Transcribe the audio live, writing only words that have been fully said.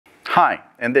Hi,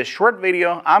 in this short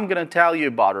video, I'm going to tell you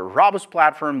about a robust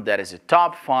platform that is a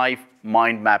top 5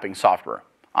 mind mapping software.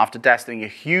 After testing a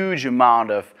huge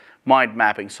amount of mind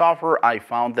mapping software, I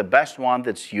found the best one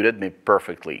that suited me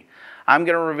perfectly. I'm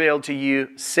going to reveal to you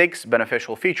 6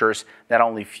 beneficial features that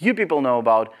only few people know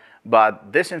about,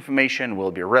 but this information will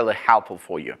be really helpful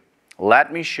for you.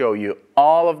 Let me show you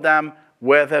all of them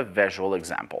with a visual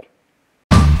example.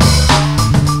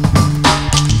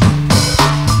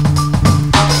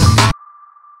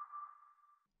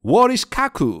 What is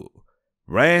Kaku?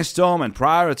 Brainstorm and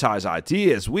prioritize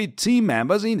ideas with team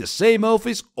members in the same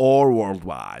office or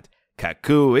worldwide.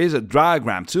 Kaku is a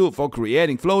diagram tool for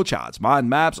creating flowcharts,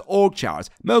 mind maps, org charts,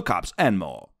 mockups, and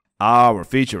more. Our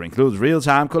feature includes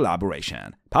real-time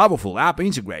collaboration, powerful app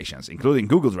integrations including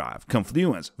Google Drive,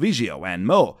 Confluence, Visio, and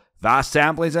more, vast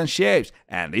templates and shapes,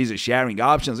 and easy sharing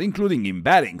options including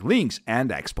embedding, links,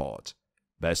 and export.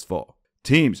 Best for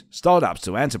teams, startups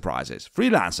to enterprises,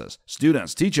 freelancers,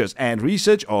 students, teachers, and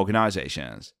research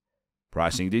organizations.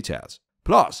 Pricing details.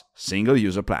 Plus, single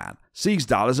user plan,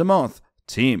 $6 a month.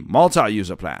 Team,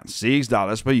 multi-user plan,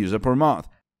 $6 per user per month.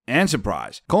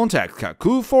 Enterprise, contact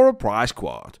Kaku for a price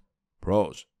quote.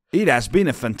 Pros. It has been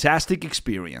a fantastic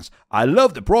experience. I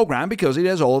love the program because it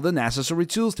has all the necessary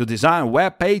tools to design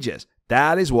web pages.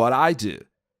 That is what I do.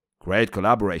 Great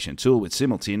collaboration tool with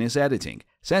simultaneous editing.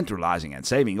 Centralizing and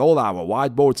saving all our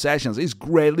whiteboard sessions is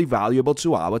greatly valuable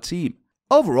to our team.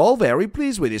 Overall, very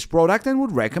pleased with this product and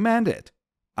would recommend it.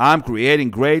 I'm creating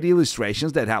great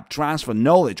illustrations that help transfer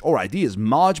knowledge or ideas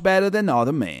much better than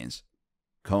other means.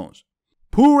 Cons.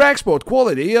 Poor export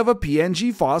quality of a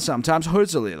PNG file sometimes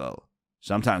hurts a little.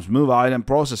 Sometimes move item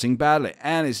processing badly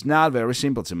and it's not very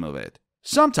simple to move it.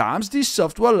 Sometimes this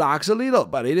software lags a little,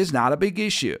 but it is not a big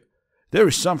issue. There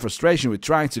is some frustration with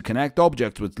trying to connect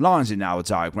objects with lines in our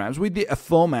diagrams with the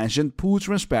aforementioned poor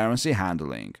transparency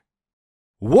handling.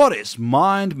 What is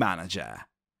Mind Manager?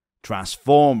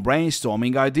 Transform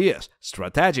brainstorming ideas,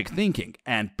 strategic thinking,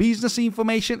 and business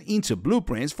information into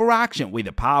blueprints for action with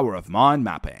the power of mind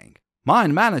mapping.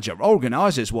 Mind Manager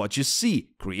organizes what you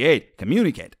see, create,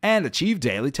 communicate, and achieve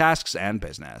daily tasks and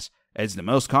business. It's the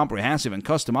most comprehensive and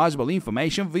customizable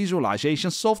information visualization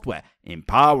software,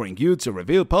 empowering you to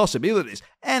reveal possibilities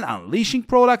and unleashing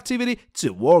productivity to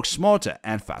work smarter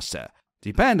and faster.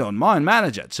 Depend on Mind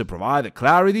Manager to provide the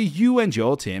clarity you and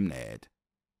your team need.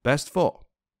 Best for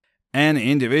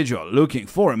any individual looking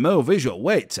for a more visual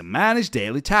way to manage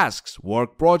daily tasks,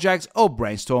 work projects, or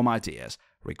brainstorm ideas.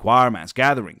 Requirements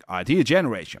gathering, idea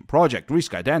generation, project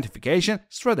risk identification,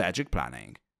 strategic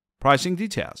planning. Pricing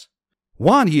details.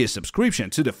 1-year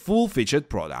subscription to the full-featured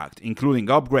product, including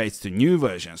upgrades to new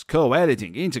versions,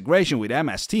 co-editing, integration with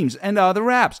MS Teams and other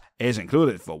apps, is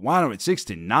included for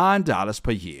 $169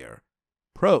 per year.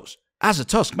 Pros. As a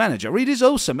task manager, it is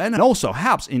awesome and also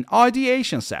helps in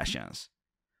ideation sessions.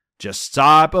 Just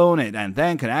type on it and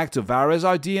then connect to various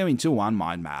ideas into one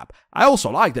mind map. I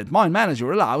also like that Mind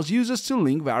Manager allows users to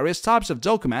link various types of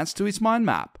documents to its mind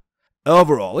map.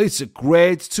 Overall, it's a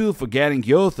great tool for getting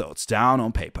your thoughts down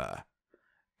on paper.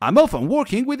 I'm often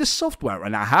working with the software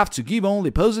and I have to give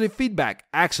only positive feedback.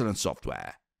 Excellent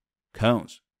software.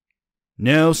 Cons.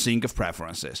 No sync of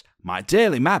preferences, my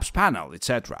daily maps panel,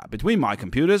 etc. between my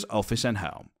computers, office and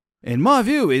home. In my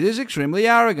view, it is extremely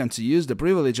arrogant to use the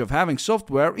privilege of having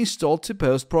software installed to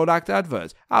post product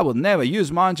adverts. I will never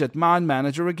use Mind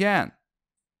Manager again.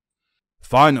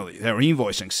 Finally, their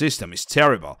invoicing system is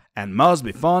terrible and must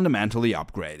be fundamentally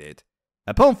upgraded.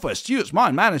 Upon first use,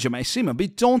 Mind Manager may seem a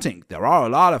bit daunting. There are a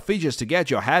lot of features to get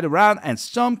your head around and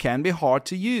some can be hard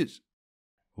to use.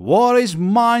 What is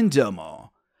MindDomo?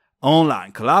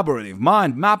 Online collaborative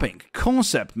mind mapping,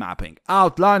 concept mapping,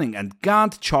 outlining and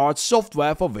Gantt chart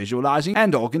software for visualizing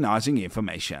and organizing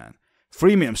information.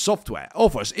 Freemium software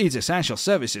offers its essential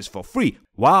services for free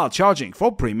while charging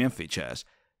for premium features.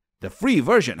 The free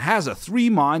version has a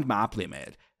 3 mind map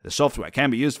limit. The software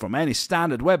can be used from any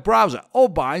standard web browser or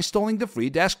by installing the free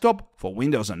desktop for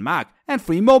Windows and Mac and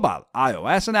free mobile,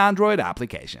 iOS and Android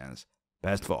applications.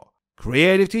 Best for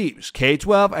creative teams,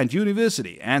 K-12 and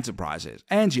university, enterprises,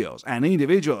 NGOs and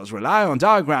individuals rely on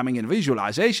diagramming and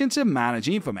visualization to manage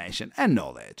information and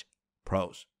knowledge.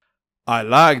 Pros. I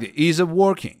like the ease of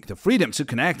working, the freedom to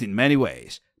connect in many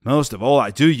ways. Most of all,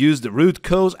 I do use the root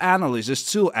cause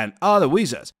analysis tool and other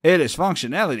wizards. It is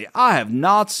functionality I have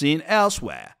not seen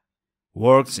elsewhere.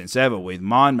 Worked since ever with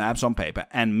mind maps on paper,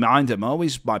 and MindDomo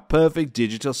is my perfect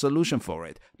digital solution for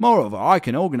it. Moreover, I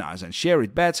can organize and share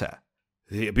it better.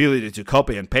 The ability to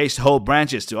copy and paste whole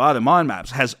branches to other mind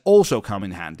maps has also come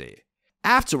in handy.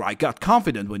 After I got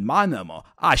confident with MindDomo,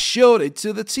 I showed it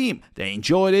to the team. They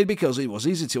enjoyed it because it was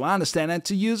easy to understand and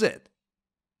to use it.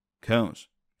 Cons.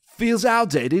 Feels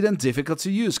outdated and difficult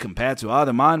to use compared to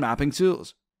other mind mapping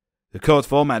tools. The code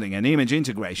formatting and image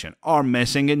integration are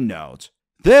missing in Node.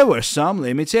 There were some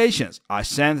limitations. I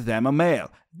sent them a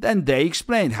mail. Then they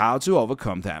explained how to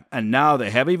overcome them, and now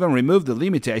they have even removed the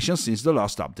limitations since the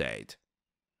last update.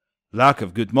 Lack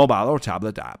of good mobile or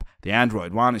tablet app. The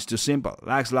Android one is too simple,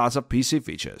 lacks lots of PC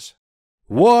features.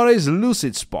 What is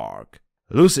Lucid Spark?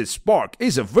 Lucid Spark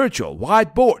is a virtual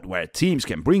whiteboard where teams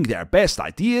can bring their best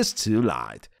ideas to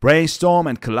light, brainstorm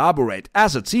and collaborate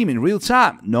as a team in real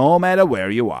time, no matter where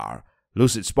you are.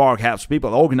 Lucid Spark helps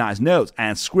people organize notes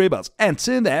and scribbles and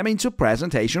turn them into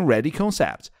presentation-ready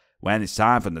concepts. When it's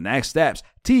time for the next steps,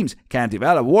 teams can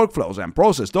develop workflows and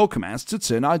process documents to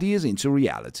turn ideas into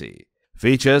reality.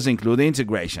 Features include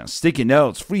integration, sticky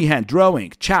notes, freehand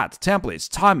drawing, chat, templates,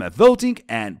 timer, voting,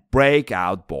 and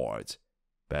breakout boards.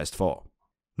 Best 4.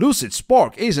 Lucid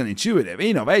Spark is an intuitive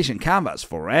innovation canvas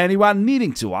for anyone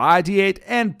needing to ideate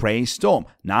and brainstorm,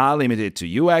 not limited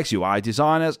to UX, UI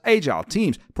designers, agile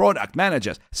teams, product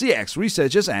managers, CX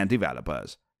researchers, and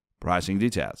developers. Pricing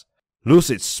details.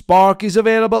 Lucid Spark is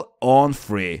available on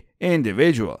free,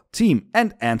 individual, team,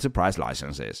 and enterprise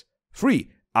licenses. Free,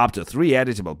 up to 3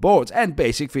 editable boards and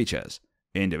basic features.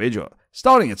 Individual,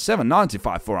 starting at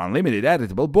 $7.95 for unlimited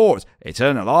editable boards,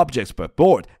 eternal objects per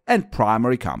board, and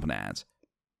primary components.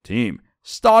 Team,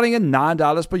 starting at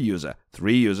 $9 per user,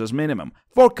 3 users minimum,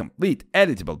 for complete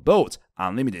editable boards,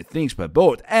 unlimited things per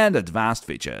board, and advanced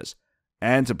features.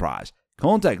 Enterprise,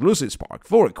 contact Lucid Spark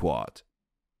for a quote.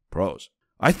 Pros.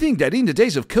 I think that in the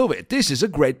days of COVID, this is a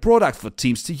great product for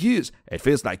teams to use. It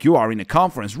feels like you are in a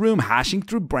conference room hashing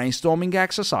through brainstorming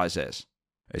exercises.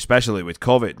 Especially with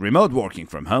COVID remote working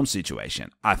from home situation,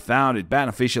 I found it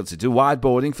beneficial to do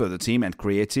whiteboarding for the team and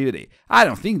creativity. I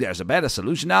don't think there's a better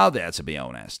solution out there, to be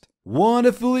honest.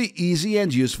 Wonderfully easy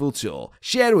and useful tool,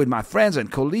 shared with my friends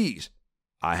and colleagues.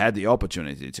 I had the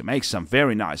opportunity to make some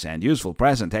very nice and useful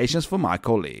presentations for my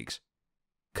colleagues.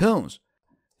 Cons.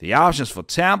 The options for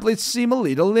templates seem a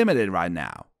little limited right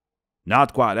now.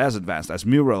 Not quite as advanced as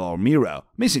Mural or Miro,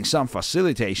 missing some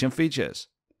facilitation features.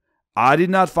 I did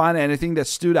not find anything that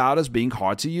stood out as being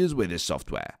hard to use with this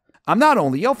software. I'm not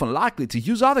only often likely to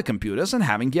use other computers and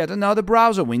having yet another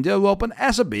browser window open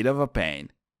as a bit of a pain.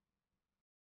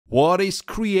 What is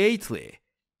Creately?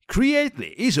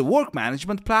 Creately is a work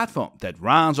management platform that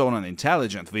runs on an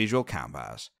intelligent visual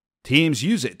canvas. Teams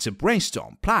use it to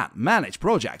brainstorm, plan, manage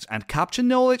projects, and capture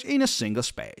knowledge in a single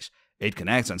space. It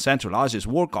connects and centralizes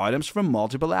work items from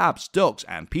multiple apps, docs,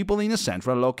 and people in a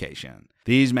central location.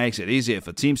 This makes it easier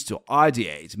for teams to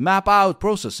ideate, map out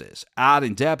processes, add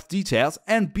in-depth details,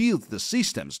 and build the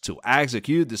systems to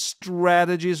execute the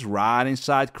strategies right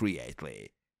inside Creately.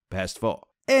 Best 4.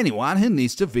 Anyone who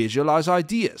needs to visualize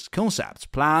ideas, concepts,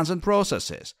 plans, and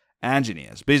processes.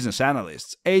 Engineers, business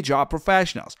analysts, HR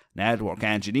professionals, network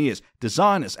engineers,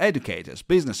 designers, educators,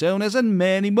 business owners, and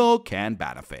many more can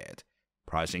benefit.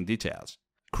 Pricing details.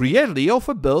 Creately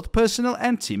offer both personal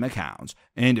and team accounts.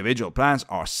 Individual plans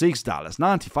are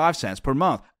 $6.95 per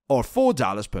month or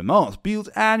 $4 per month billed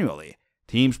annually.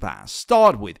 Teams plans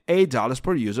start with $8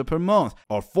 per user per month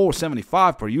or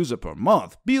 $4.75 per user per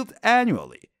month billed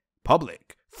annually.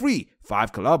 Public, free,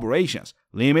 5 collaborations,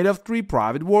 limit of 3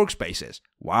 private workspaces,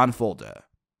 1 folder.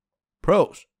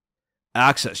 Pros.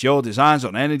 Access your designs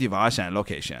on any device and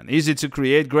location. Easy to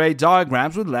create great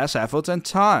diagrams with less effort and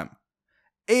time.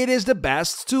 It is the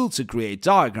best tool to create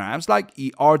diagrams like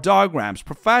ER diagrams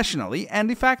professionally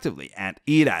and effectively, and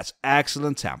it has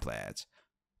excellent templates.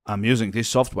 I'm using this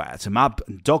software to map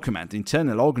and document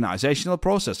internal organizational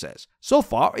processes. So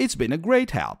far, it's been a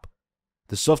great help.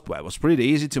 The software was pretty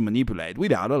easy to manipulate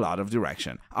without a lot of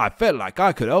direction. I felt like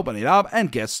I could open it up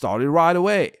and get started right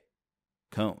away.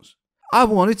 Cons. I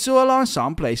wanted to align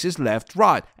some places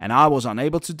left-right, and I was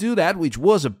unable to do that, which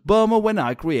was a bummer when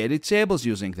I created tables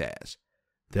using this.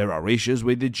 There are issues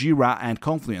with the Jira and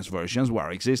Confluence versions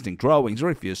where existing drawings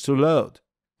refuse to load.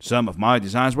 Some of my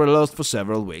designs were lost for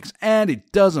several weeks, and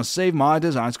it doesn't save my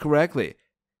designs correctly.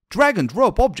 Drag and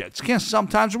drop objects can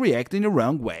sometimes react in the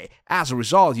wrong way. As a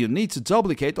result, you need to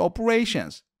duplicate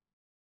operations.